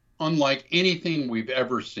unlike anything we've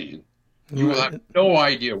ever seen. You will have no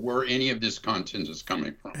idea where any of this content is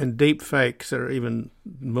coming from. And deep fakes are even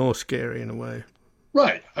more scary in a way.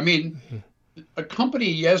 Right. I mean, a company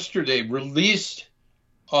yesterday released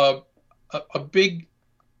a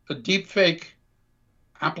deep fake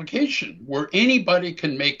application where anybody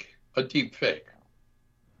can make a deep fake.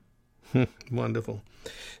 Wonderful.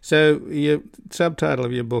 So your subtitle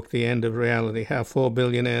of your book, The End of Reality, How 4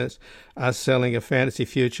 Billionaires Are Selling a Fantasy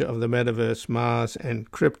Future of the Metaverse, Mars and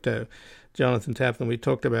Crypto. Jonathan Taplin, we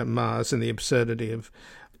talked about Mars and the absurdity of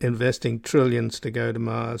investing trillions to go to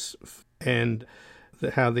Mars, and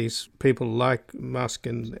how these people like Musk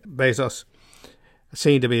and Bezos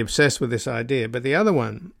seem to be obsessed with this idea. But the other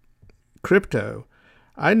one, crypto,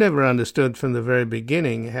 I never understood from the very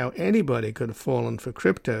beginning how anybody could have fallen for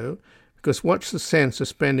crypto, because what's the sense of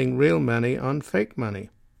spending real money on fake money?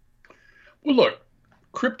 Well, look,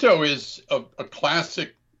 crypto is a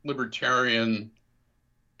classic libertarian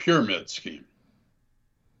pyramid scheme.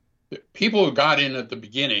 People who got in at the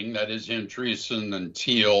beginning, that is Andreessen and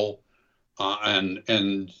Thiel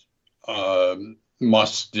and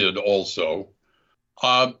Musk did also,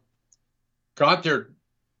 got their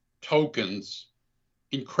tokens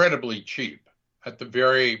incredibly cheap at the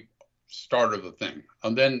very start of the thing.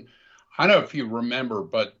 And then, I don't know if you remember,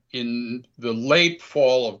 but in the late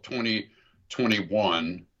fall of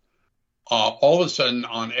 2021, all of a sudden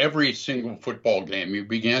on every single football game, you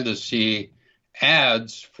began to see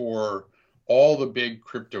ads for all the big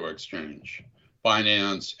crypto exchange,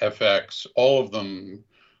 Binance, FX, all of them,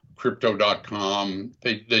 crypto.com.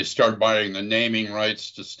 They started buying the naming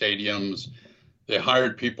rights to stadiums. They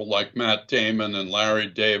hired people like Matt Damon and Larry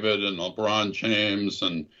David and LeBron James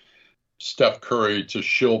and Steph Curry to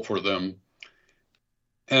shill for them.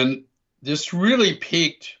 And this really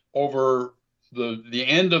peaked over the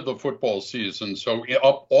end of the football season, so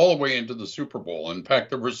up all the way into the Super Bowl. In fact,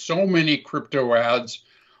 there were so many crypto ads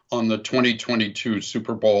on the 2022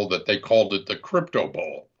 Super Bowl that they called it the Crypto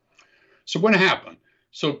Bowl. So what happened?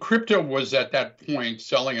 So crypto was at that point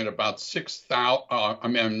selling at about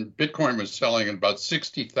Bitcoin was selling at about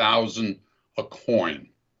 60,000 a coin.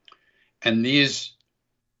 And these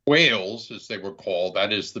whales, as they were called,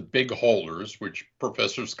 that is the big holders, which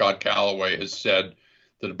Professor Scott Calloway has said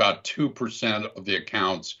that about 2% of the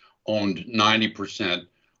accounts owned 90%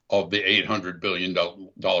 of the $800 billion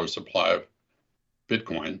supply of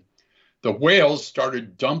Bitcoin. The whales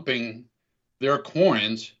started dumping their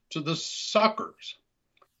coins to the suckers.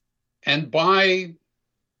 And by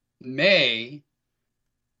May,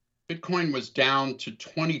 Bitcoin was down to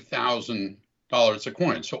 $20,000 a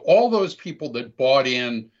coin. So all those people that bought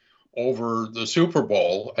in over the Super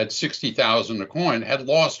Bowl at 60,000 a coin had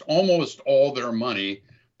lost almost all their money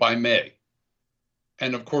by May.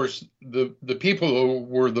 And of course, the people who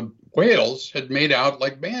were the whales had made out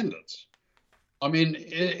like bandits. I mean,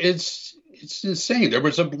 it's insane. There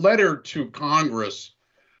was a letter to Congress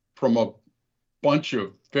from a bunch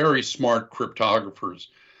of very smart cryptographers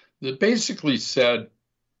that basically said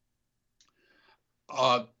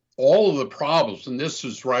all of the problems, and this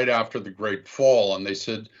is right after the Great Fall, and they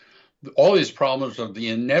said all these problems are the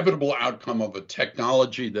inevitable outcome of a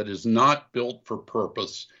technology that is not built for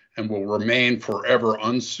purpose and will remain forever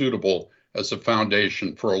unsuitable as a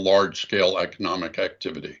foundation for a large-scale economic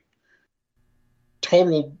activity.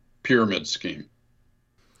 Total pyramid scheme.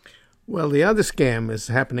 Well, the other scam is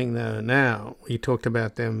happening now. We talked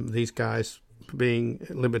about these guys being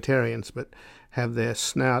libertarians, but have their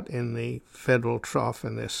snout in the federal trough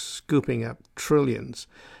and they're scooping up trillions.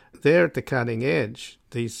 They're at the cutting edge.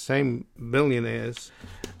 These same billionaires,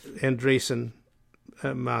 Andreessen,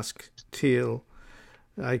 Musk, Thiel,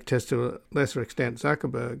 I guess to a lesser extent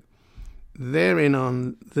Zuckerberg, they're in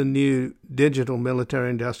on the new digital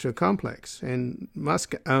military-industrial complex. And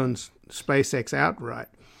Musk owns SpaceX outright.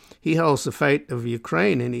 He holds the fate of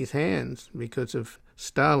Ukraine in his hands because of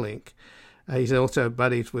Starlink. He's also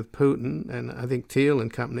buddies with Putin, and I think Thiel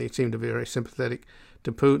and company seem to be very sympathetic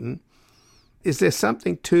to Putin. Is there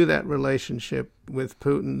something to that relationship with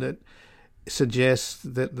Putin that suggests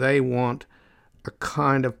that they want a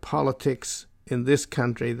kind of politics in this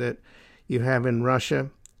country that you have in Russia,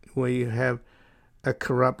 where you have a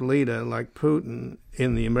corrupt leader like Putin?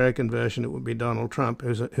 In the American version, it would be Donald Trump,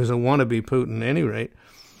 who's a wannabe Putin at any rate.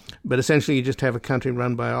 But essentially, you just have a country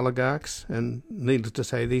run by oligarchs, and needless to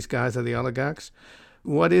say, these guys are the oligarchs.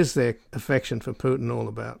 What is their affection for Putin all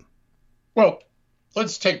about? Well,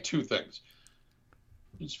 let's take two things.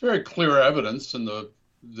 It's very clear evidence in the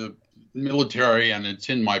military, and it's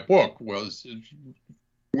in my book, was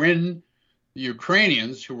when the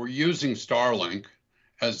Ukrainians, who were using Starlink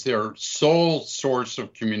as their sole source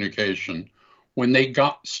of communication, when they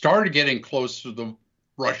started getting close to the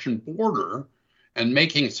Russian border and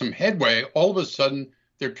making some headway, all of a sudden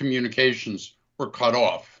their communications were cut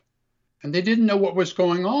off. And they didn't know what was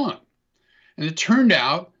going on. And it turned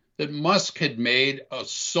out that Musk had made a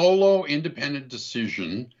solo independent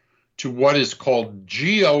decision to what is called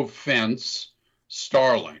geofence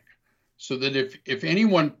Starlink. so that if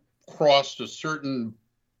anyone crossed a certain,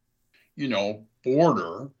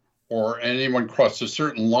 border, or anyone crossed a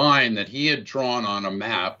certain line that he had drawn on a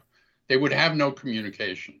map, they would have no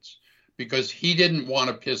communications because he didn't want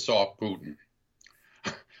to piss off Putin.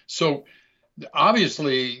 So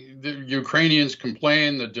obviously the Ukrainians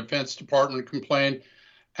complained, the Defense Department complained,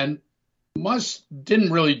 and Musk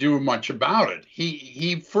didn't really do much about it.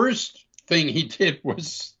 He first thing he did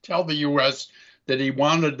was tell the U.S. that he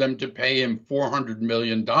wanted them to pay him $400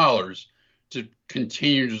 million to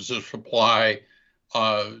continue to supply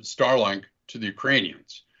Starlink to the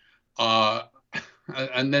Ukrainians.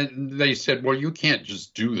 And then they said, well, you can't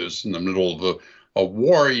just do this in the middle of a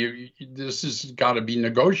war. This has got to be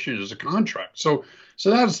negotiated as a contract. So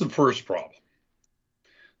that's the first problem.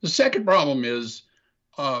 The second problem is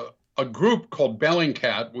a group called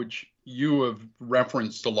Bellingcat, which you have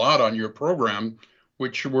referenced a lot on your program,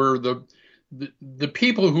 which were the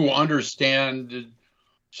people who understood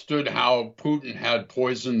how Putin had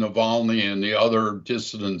poisoned Navalny and the other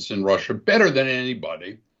dissidents in Russia better than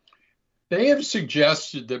anybody. They have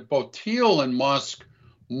suggested that both Thiel and Musk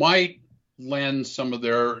might lend some of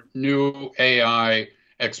their new AI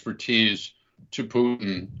expertise to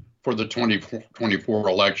Putin for the 2024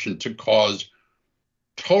 election to cause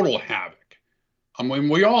total havoc. I mean,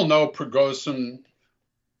 we all know Prigozhin,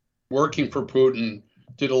 working for Putin,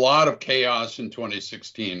 did a lot of chaos in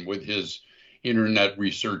 2016 with his internet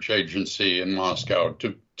research agency in Moscow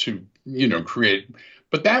to create.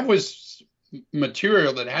 But that was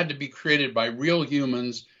material that had to be created by real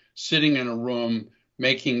humans sitting in a room,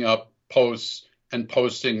 making up posts and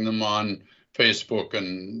posting them on Facebook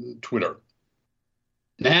and Twitter.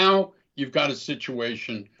 Now you've got a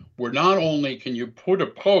situation where not only can you put a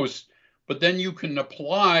post, but then you can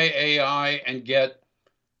apply AI and get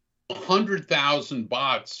 100,000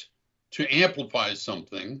 bots to amplify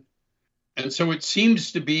something. And so it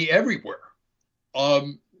seems to be everywhere.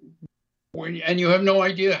 And you have no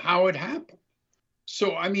idea how it happened.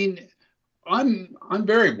 So, I mean, I'm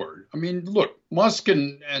very worried. I mean, look, Musk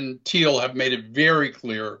and Thiel have made it very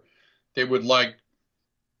clear they would like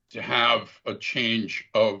to have a change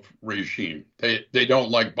of regime. They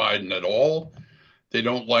don't like Biden at all. They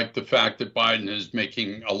don't like the fact that Biden is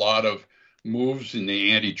making a lot of moves in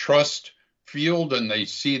the antitrust field, and they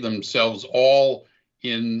see themselves all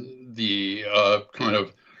in the kind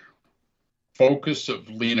of focus of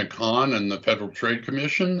Lena Khan and the Federal Trade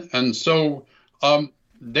Commission. And so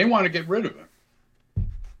they want to get rid of him.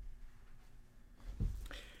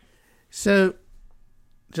 So,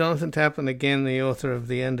 Jonathan Taplin, again, the author of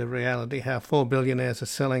The End of Reality, How 4 Billionaires Are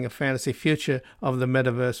Selling a Fantasy Future of the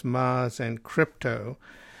Metaverse, Mars, and Crypto.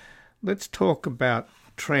 Let's talk about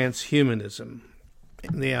transhumanism,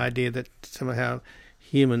 the idea that somehow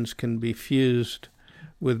humans can be fused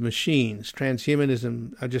with machines.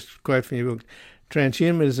 Transhumanism, I just quote from your book,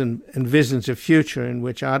 transhumanism envisions a future in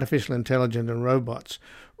which artificial intelligence and robots,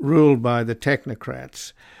 ruled by the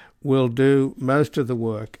technocrats, will do most of the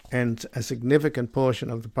work, and a significant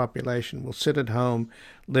portion of the population will sit at home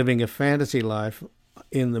living a fantasy life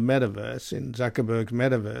in the metaverse, in Zuckerberg's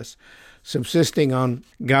metaverse, subsisting on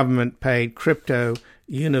government-paid crypto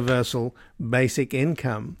universal basic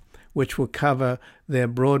income, which will cover their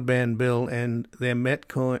broadband bill and their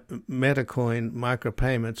Metacoin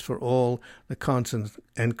micropayments for all the concerts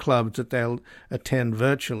and clubs that they'll attend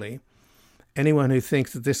virtually. Anyone who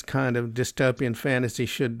thinks that this kind of dystopian fantasy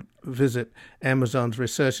should visit Amazon's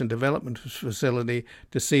research and development facility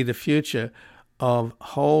to see the future of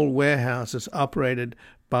whole warehouses operated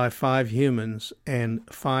by 5 humans and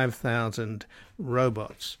 5,000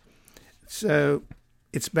 robots. So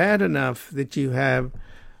it's bad enough that you have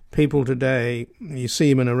people today, you see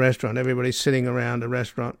them in a restaurant, everybody's sitting around a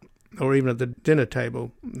restaurant, or even at the dinner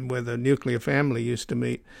table where the nuclear family used to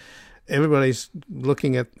meet. Everybody's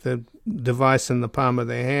looking at the device in the palm of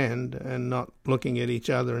their hand and not looking at each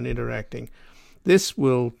other and interacting. This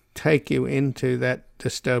will take you into that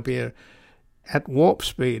dystopia at warp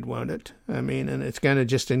speed, won't it? I mean, and it's going to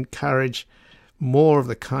just encourage more of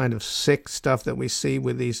the kind of sick stuff that we see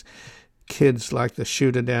with these kids, like the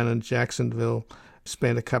shooter down in Jacksonville,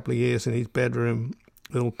 spent a couple of years in his bedroom,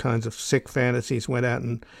 all kinds of sick fantasies, went out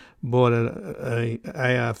and bought a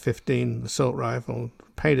AR-15 assault rifle,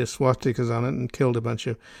 painted swastikas on it, and killed a bunch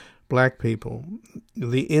of black people.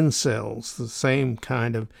 The incels, the same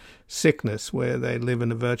kind of sickness where they live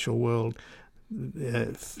in a virtual world,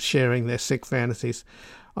 sharing their sick fantasies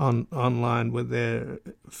online with their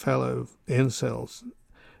fellow incels.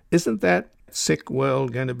 Isn't that sick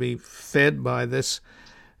world going to be fed by this?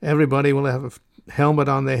 Everybody will have a helmet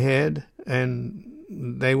on their head, and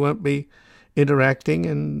they won't be interacting,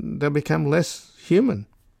 and they'll become less human.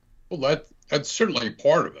 Well, that's certainly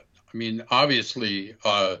part of it. I mean, obviously,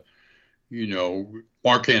 Mark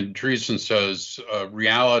Andreessen says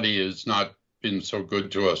reality has not been so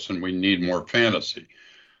good to us, and we need more fantasy.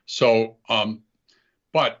 So,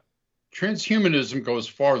 but transhumanism goes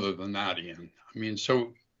farther than that, Ian. I mean,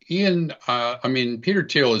 so Peter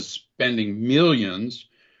Thiel is spending millions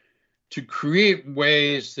to create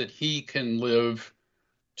ways that he can live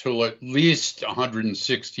till at least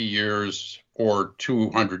 160 years or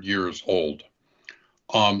 200 years old.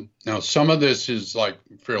 Now, some of this is like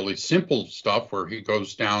fairly simple stuff where he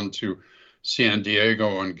goes down to San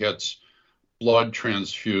Diego and gets blood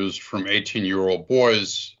transfused from 18-year-old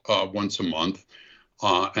boys once a month.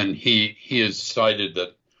 And he has cited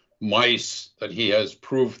that he has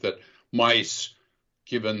proof that mice,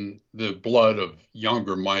 given the blood of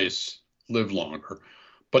younger mice, live longer.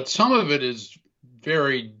 But some of it is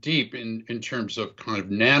very deep in terms of kind of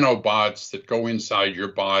nanobots that go inside your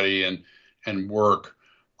body and work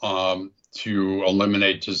to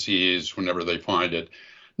eliminate disease whenever they find it.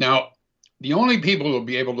 Now, the only people who will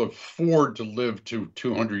be able to afford to live to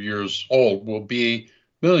 200 years old will be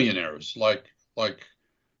millionaires like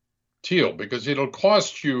Thiel, because it'll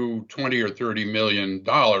cost you $20 or $30 million,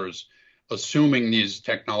 assuming these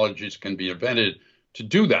technologies can be invented to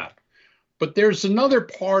do that. But there's another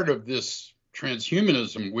part of this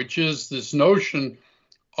transhumanism, which is this notion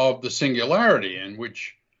of the singularity, in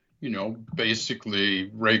which, basically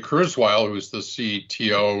Ray Kurzweil, who's the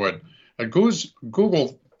CTO at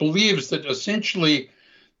Google, believes that essentially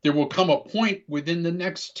there will come a point within the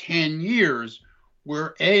next 10 years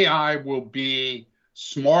where AI will be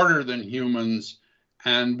smarter than humans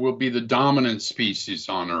and will be the dominant species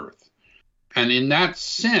on Earth. And in that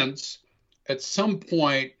sense, at some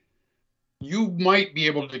point, you might be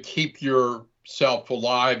able to keep yourself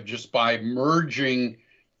alive just by merging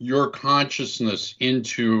your consciousness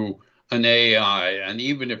into an AI. And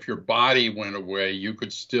even if your body went away, you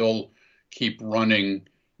could still keep running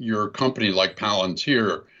your company like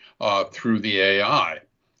Palantir through the AI.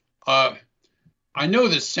 I know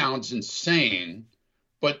this sounds insane,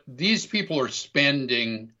 but these people are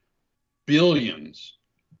spending billions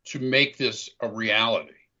to make this a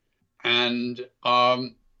reality. And I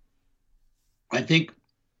think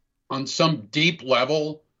on some deep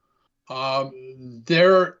level,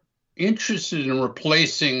 they're interested in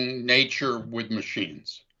replacing nature with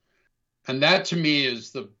machines. And that to me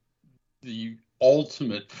is the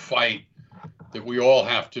ultimate fight that we all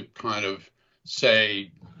have to kind of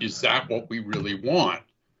say, is that what we really want?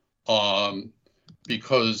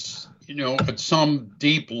 Because, at some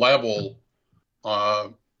deep level, I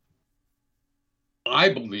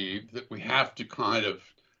believe that we have to kind of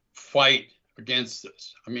fight against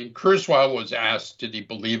this. I mean, Kurzweil was asked, did he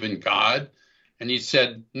believe in God? And he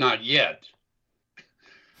said, not yet.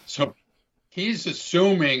 So he's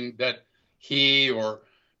assuming that he or,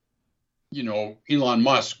 Elon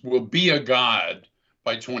Musk will be a god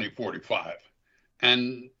by 2045.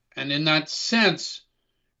 And in that sense,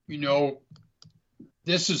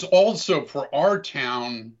 this is also for our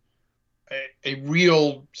town a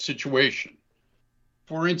real situation.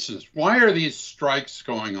 For instance, why are these strikes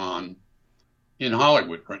going on in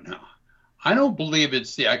Hollywood right now? I don't believe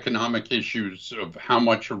it's the economic issues of how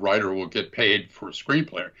much a writer will get paid for a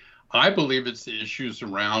screenplay. I believe it's the issues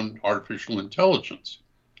around artificial intelligence.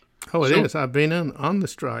 Oh, it is. I've been on the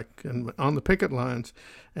strike and on the picket lines,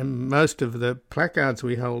 and most of the placards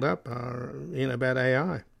we hold up are about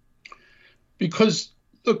AI. Because,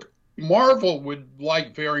 look, Marvel would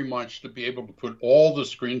like very much to be able to put all the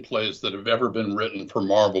screenplays that have ever been written for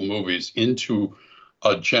Marvel movies into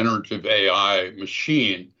a generative AI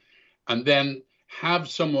machine, and then have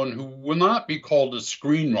someone who will not be called a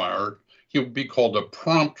screenwriter. He'll be called a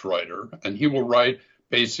prompt writer, and he will write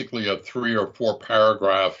basically a 3 or 4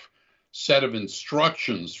 paragraph set of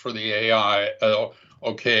instructions for the AI.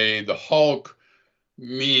 Okay, the Hulk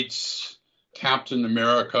meets Captain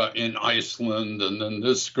America in Iceland, and then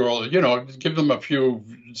this girl, give them a few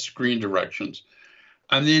screen directions.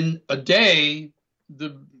 And in a day,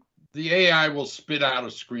 the AI will spit out a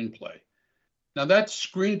screenplay. Now, that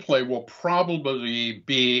screenplay will probably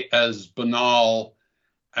be as banal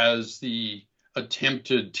as the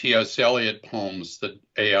attempted T.S. Eliot poems that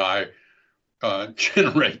AI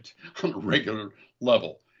generate on a regular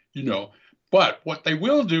level, But what they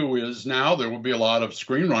will do is now there will be a lot of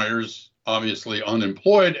screenwriters obviously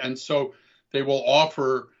unemployed, and so they will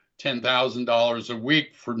offer $10,000 a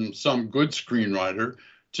week from some good screenwriter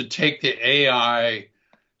to take the AI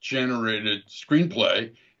generated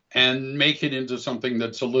screenplay and make it into something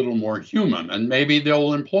that's a little more human. And maybe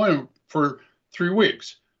they'll employ him for 3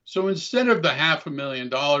 weeks. So instead of the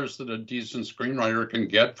 $500,000 that a decent screenwriter can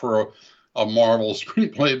get for a Marvel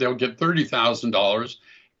screenplay, they'll get $30,000.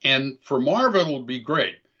 And for Marvel, it'll be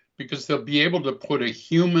great because they'll be able to put a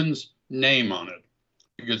human's name on it.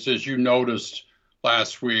 Because as you noticed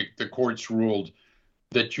last week, the courts ruled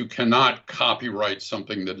that you cannot copyright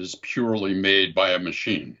something that is purely made by a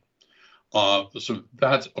machine. So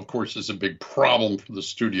that, of course, is a big problem for the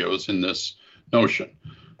studios in this notion.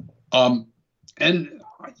 And,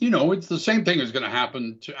 it's the same thing is going to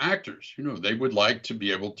happen to actors. They would like to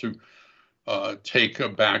be able to take a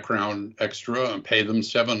background extra and pay them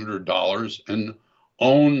 $700 and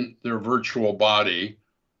own their virtual body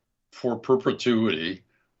for perpetuity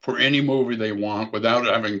for any movie they want without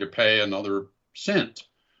having to pay another cent.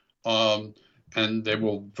 And they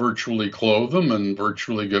will virtually clothe them and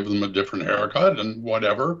virtually give them a different haircut and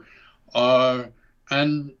whatever.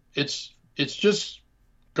 And it's just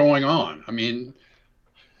going on. I mean,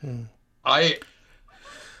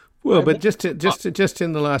 But just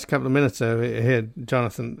in the last couple of minutes over here,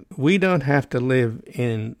 Jonathan, we don't have to live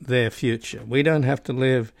in their future. We don't have to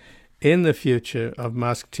live in the future of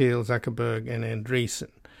Musk, Thiel, Zuckerberg, and Andreessen.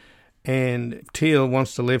 And Thiel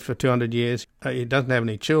wants to live for 200 years. He doesn't have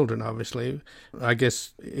any children, obviously. I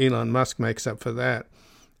guess Elon Musk makes up for that.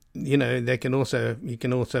 You can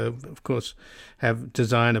also, of course, have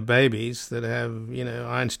designer babies that have,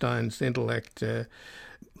 Einstein's intellect,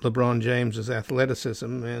 LeBron James's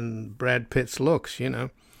athleticism, and Brad Pitt's looks,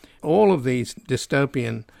 All of these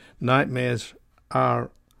dystopian nightmares are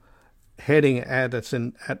heading at us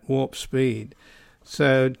at warp speed.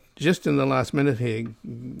 So just in the last minute here,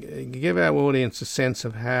 give our audience a sense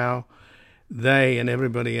of how they and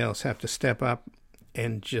everybody else have to step up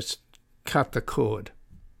and just cut the cord.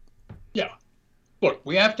 Yeah. Look,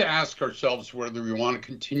 we have to ask ourselves whether we want to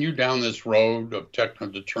continue down this road of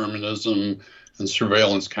techno-determinism and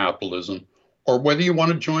surveillance capitalism, or whether you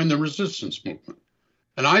want to join the resistance movement.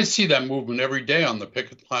 And I see that movement every day on the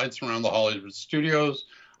picket lines around the Hollywood studios.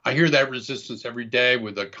 I hear that resistance every day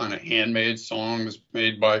with the kind of handmade songs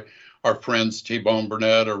made by our friends T-Bone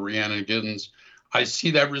Burnett or Rhiannon Giddens. I see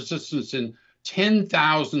that resistance in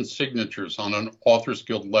 10,000 signatures on an Authors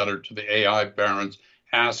Guild letter to the AI barons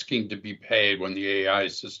asking to be paid when the AI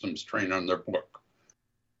systems train on their book.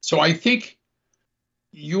 So I think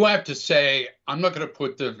you have to say, I'm not going to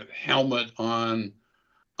put the helmet on.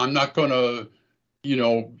 I'm not going to,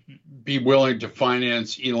 be willing to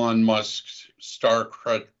finance Elon Musk's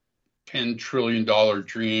star-cut $10 trillion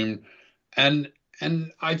dream. And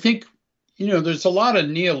I think, there's a lot of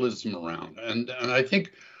nihilism around. And I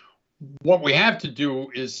think what we have to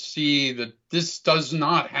do is see that this does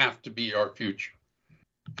not have to be our future.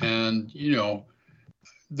 And,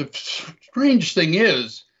 the strange thing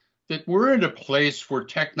is that we're in a place where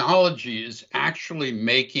technology is actually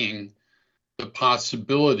making the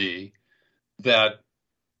possibility that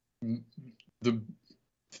the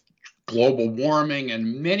global warming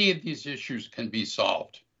and many of these issues can be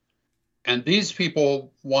solved. And these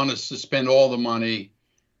people want us to spend all the money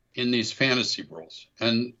in these fantasy worlds.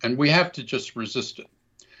 And we have to just resist it.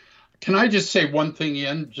 Can I just say one thing,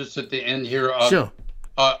 Ian, just at the end here? Sure.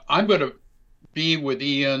 I'm going to be with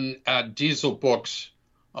Ian at Diesel Books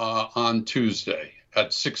on Tuesday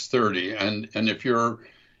at 6:30. And if you're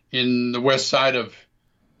in the west side of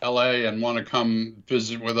LA and want to come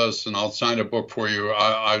visit with us and I'll sign a book for you,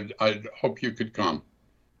 I hope you could come.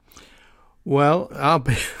 Well,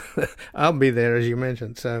 I'll be there, as you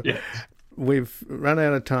mentioned. So yes. We've run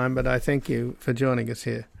out of time, but I thank you for joining us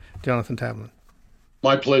here, Jonathan Taplin.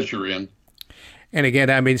 My pleasure, Ian. And again,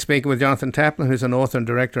 I've been speaking with Jonathan Taplin, who's an author and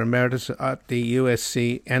director emeritus at the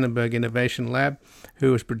USC Annenberg Innovation Lab,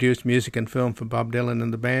 who has produced music and film for Bob Dylan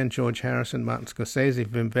and the band, George Harrison, Martin Scorsese,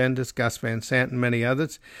 Wim Wenders, Gus Van Sant, and many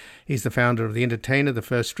others. He's the founder of The Entertainer, the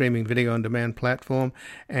first streaming video-on-demand platform,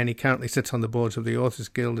 and he currently sits on the boards of the Authors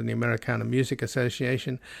Guild and the Americana Music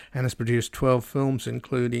Association, and has produced 12 films,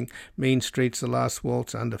 including Mean Streets, The Last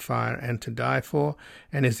Waltz, Under Fire, and To Die For,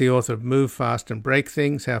 and is the author of Move Fast and Break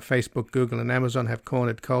Things, How Facebook, Google, and Amazon Have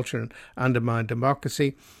Cornered Culture and Undermined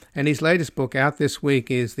Democracy. And his latest book out this week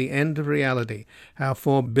is The End of Reality, How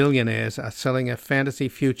 4 Billionaires Are Selling a Fantasy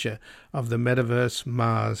Future of the Metaverse,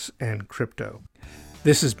 Mars, and Crypto.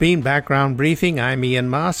 This has been Background Briefing. I'm Ian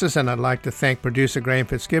Masters, and I'd like to thank producer Graham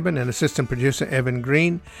Fitzgibbon and assistant producer Evan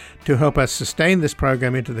Green. To help us sustain this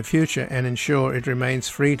program into the future and ensure it remains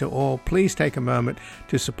free to all, please take a moment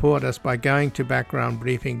to support us by going to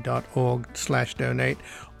backgroundbriefing.org/donate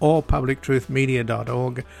or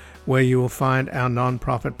publictruthmedia.org, where you will find our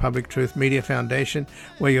non-profit Public Truth Media Foundation,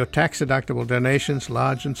 where your tax-deductible donations,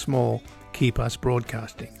 large and small, keep us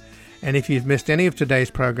broadcasting. And if you've missed any of today's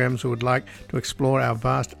programs or would like to explore our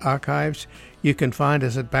vast archives, you can find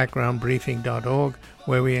us at backgroundbriefing.org,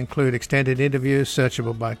 where we include extended interviews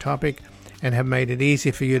searchable by topic and have made it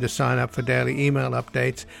easy for you to sign up for daily email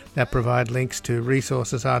updates that provide links to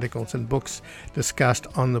resources, articles, and books discussed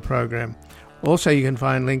on the program. Also, you can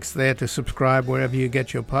find links there to subscribe wherever you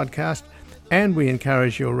get your podcast, and we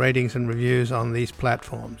encourage your ratings and reviews on these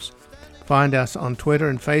platforms. Find us on Twitter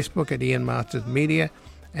and Facebook at Ian Masters Media,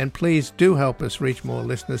 and please do help us reach more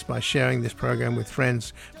listeners by sharing this program with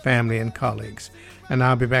friends, family, and colleagues. And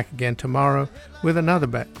I'll be back again tomorrow with another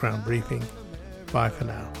background briefing. Bye for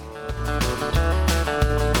now.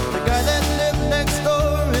 The guy that lived next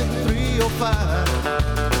door in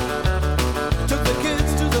 305 took the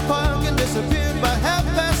kids to the park and disappeared.